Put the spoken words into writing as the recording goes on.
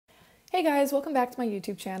Hey guys, welcome back to my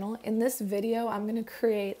YouTube channel. In this video, I'm going to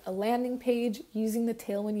create a landing page using the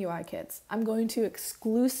Tailwind UI kits. I'm going to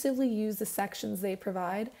exclusively use the sections they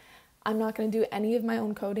provide. I'm not going to do any of my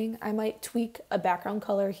own coding. I might tweak a background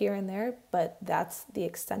color here and there, but that's the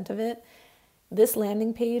extent of it. This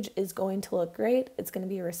landing page is going to look great. It's going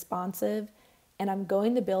to be responsive, and I'm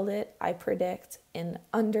going to build it, I predict, in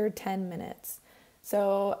under 10 minutes.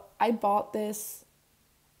 So I bought this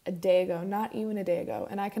a day ago, not even a day ago,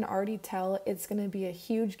 and I can already tell it's going to be a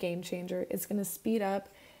huge game changer. It's going to speed up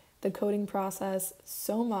the coding process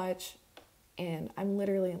so much, and I'm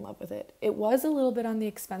literally in love with it. It was a little bit on the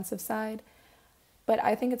expensive side, but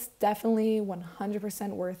I think it's definitely 100%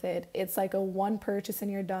 worth it. It's like a one purchase and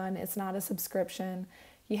you're done. It's not a subscription.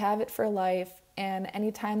 You have it for life, and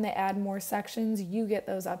anytime they add more sections, you get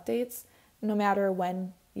those updates no matter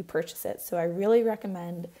when you purchase it. So I really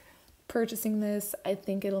recommend purchasing this. I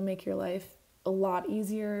think it'll make your life a lot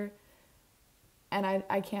easier, and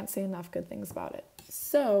I can't say enough good things about it.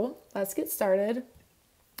 So let's get started.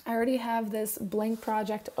 I already have this blank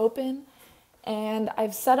project open, and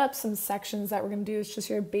I've set up some sections that we're going to do. It's just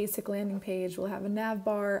your basic landing page. We'll have a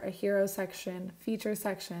navbar, a hero section, feature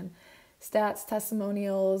section, stats,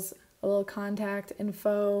 testimonials, a little contact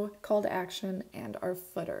info, call to action, and our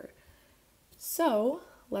footer. So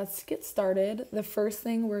let's get started. The first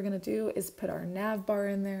thing we're going to do is put our navbar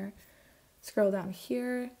in there. Scroll down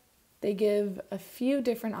here. They give a few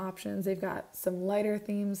different options. They've got some lighter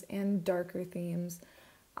themes and darker themes.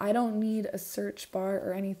 I don't need a search bar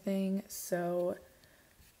or anything, so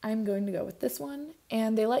I'm going to go with this one.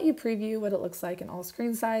 And they let you preview what it looks like in all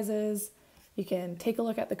screen sizes. You can take a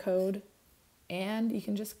look at the code, and you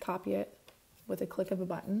can just copy it with a click of a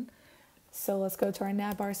button. So let's go to our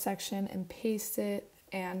navbar section and paste it.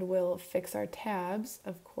 And we'll fix our tabs,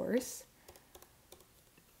 of course.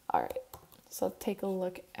 All right, so let's take a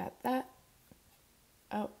look at that.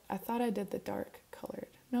 Oh, I thought I did the dark colored.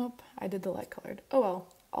 Nope, I did the light colored. Oh well,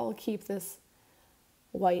 I'll keep this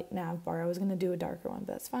white navbar. I was gonna do a darker one,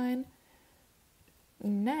 but that's fine.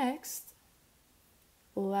 Next,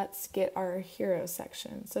 let's get our hero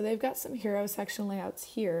section. So they've got some hero section layouts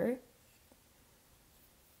here.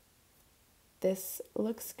 This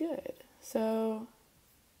looks good. So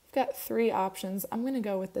got three options. I'm going to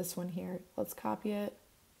go with this one here. Let's copy it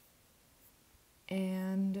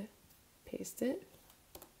and paste it.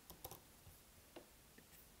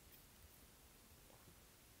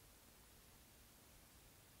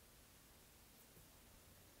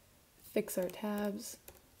 Fix our tabs.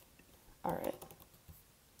 All right,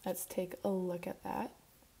 let's take a look at that.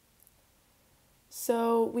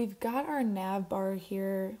 So we've got our nav bar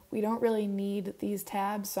here. We don't really need these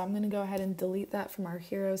tabs, so I'm going to go ahead and delete that from our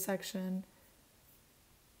hero section.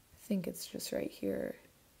 I think it's just right here.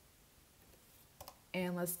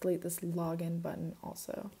 And let's delete this login button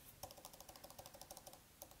also.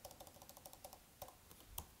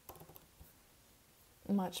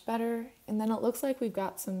 Much better. And then it looks like we've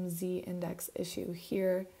got some z-index issue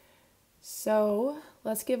here. So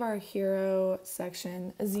let's give our hero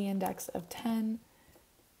section a z-index of 10.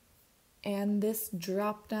 And this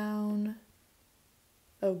drop down,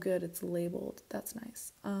 oh good, it's labeled. That's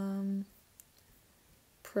nice.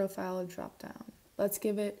 Profile drop down. Let's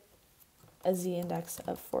give it a z-index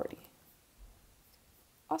of 40.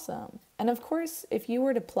 Awesome. And of course, if you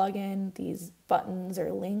were to plug in these buttons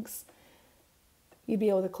or links, you'd be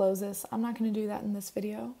able to close this. I'm not going to do that in this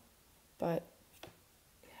video, but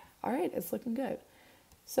all right, it's looking good.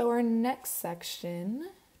 So our next section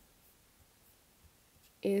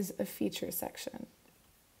is a feature section.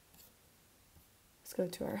 Let's go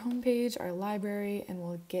to our homepage, our library, and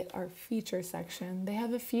we'll get our feature section. They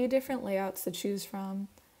have a few different layouts to choose from.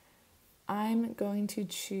 I'm going to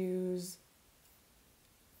choose,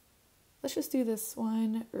 let's just do this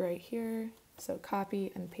one right here. So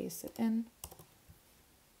copy and paste it in.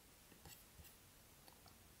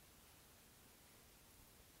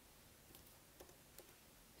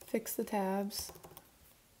 Fix the tabs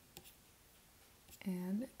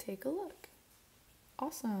and take a look.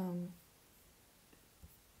 Awesome.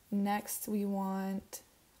 Next, we want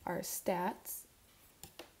our stats.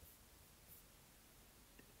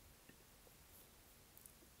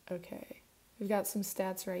 Okay, we've got some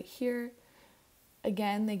stats right here.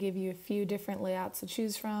 Again, they give you a few different layouts to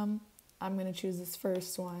choose from. I'm going to choose this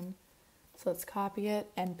first one. So let's copy it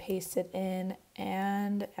and paste it in,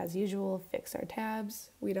 and as usual, fix our tabs.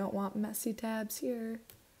 We don't want messy tabs here.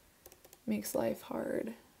 Makes life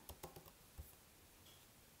hard.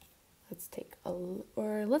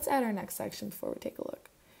 Let's add our next section before we take a look.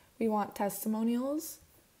 We want testimonials.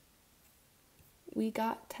 we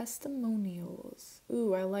got testimonials.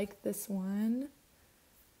 Ooh, I like this one.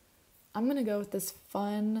 I'm gonna go with this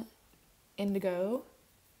fun indigo.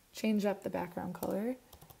 Change up the background color.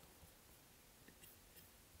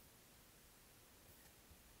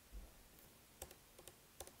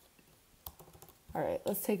 All right,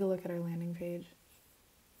 let's take a look at our landing page.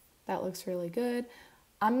 That looks really good.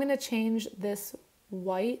 I'm gonna change this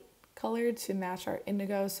white color to match our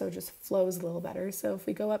indigo so it just flows a little better. So if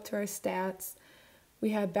we go up to our stats, we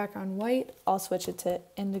have background white. I'll switch it to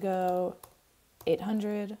indigo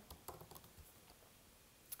 800.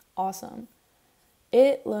 Awesome.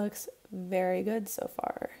 It looks very good so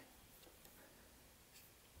far.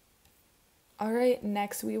 All right,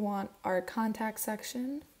 next we want our contact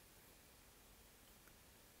section.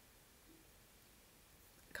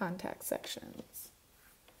 Contact sections.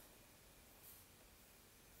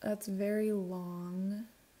 That's very long.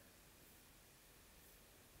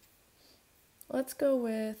 Let's go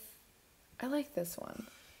with, I like this one.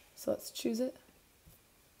 So let's choose it,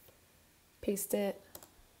 paste it,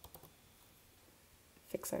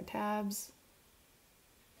 fix our tabs.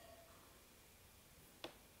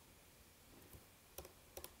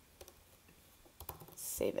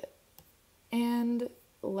 Save it. And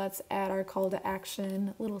let's add our call to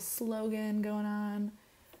action, little slogan going on.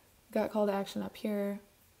 Got call to action up here.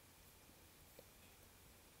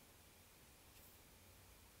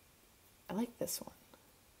 I like this one.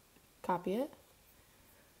 Copy it.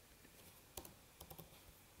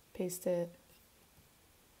 Paste it.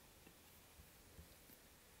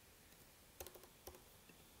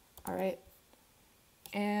 All right.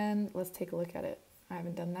 And let's take a look at it. I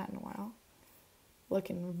haven't done that in a while.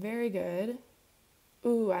 Looking very good.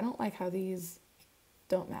 Ooh, I don't like how these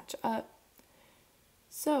don't match up.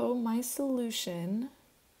 So my solution,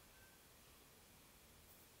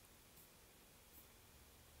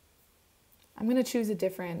 I'm gonna choose a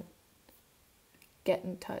different get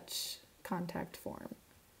in touch contact form.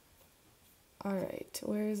 All right,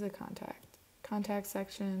 where is the contact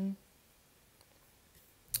section?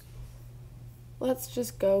 Let's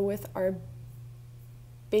just go with our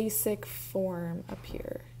basic form up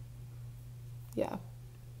here. Yeah.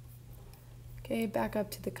 Okay, back up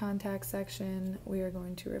to the contact section. We are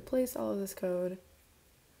going to replace all of this code.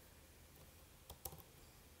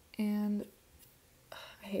 And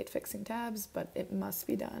I hate fixing tabs, but it must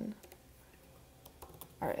be done.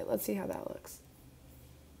 All right, let's see how that looks.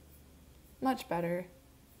 Much better.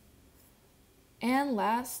 And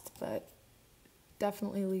last, but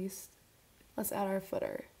definitely least, let's add our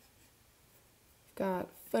footer. We've got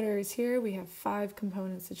footers here. We have 5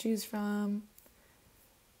 components to choose from.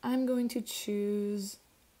 I'm going to choose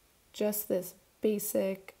just this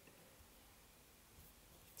basic,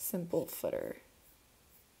 simple footer.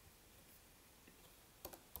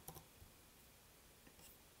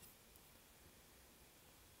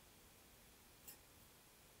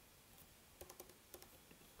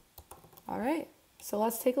 All right, so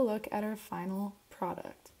let's take a look at our final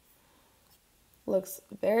product. Looks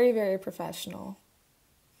very, very professional.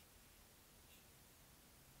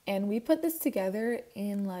 And we put this together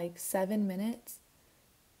in like 7 minutes.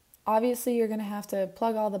 Obviously, you're gonna have to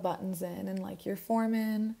plug all the buttons in and like your form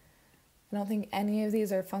in. I don't think any of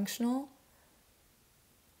these are functional.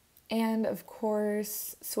 And of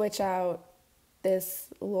course, switch out this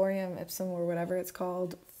lorem ipsum or whatever it's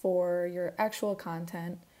called for your actual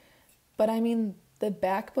content. But I mean, the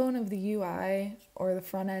backbone of the UI or the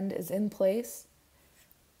front end is in place.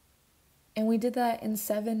 And we did that in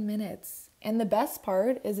 7 minutes. And the best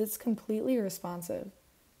part is it's completely responsive.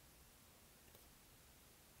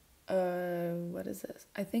 What is this?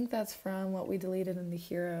 I think that's from what we deleted in the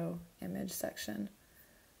hero image section.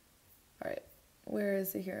 All right, where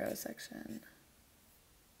is the hero section?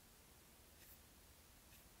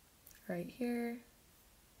 Right here.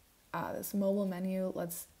 This mobile menu,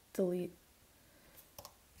 let's delete.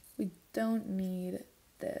 We don't need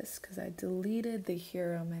this because I deleted the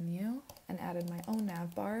hero menu and added my own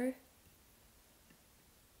navbar.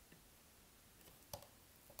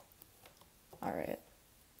 All right.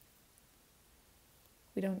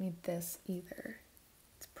 We don't need this either.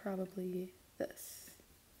 It's probably this.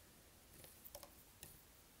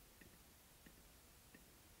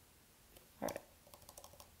 All right.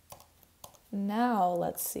 Now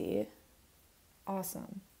let's see.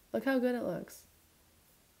 Awesome. Look how good it looks.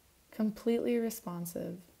 Completely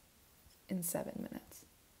responsive in 7 minutes.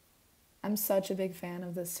 I'm such a big fan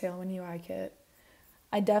of this Tailwind UI kit.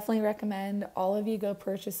 I definitely recommend all of you go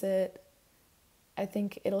purchase it. I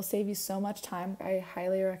think it'll save you so much time. I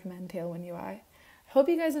highly recommend Tailwind UI. I hope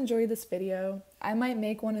you guys enjoyed this video. I might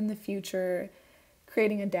make one in the future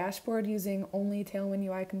creating a dashboard using only Tailwind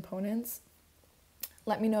UI components.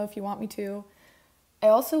 Let me know if you want me to. I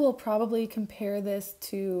also will probably compare this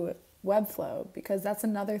to Webflow because that's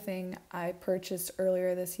another thing I purchased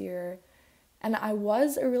earlier this year. And I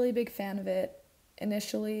was a really big fan of it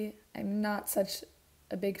initially. I'm not such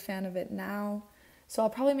a big fan of it now. So I'll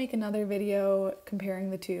probably make another video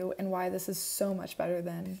comparing the two and why this is so much better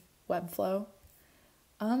than Webflow.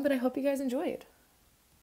 But I hope you guys enjoyed.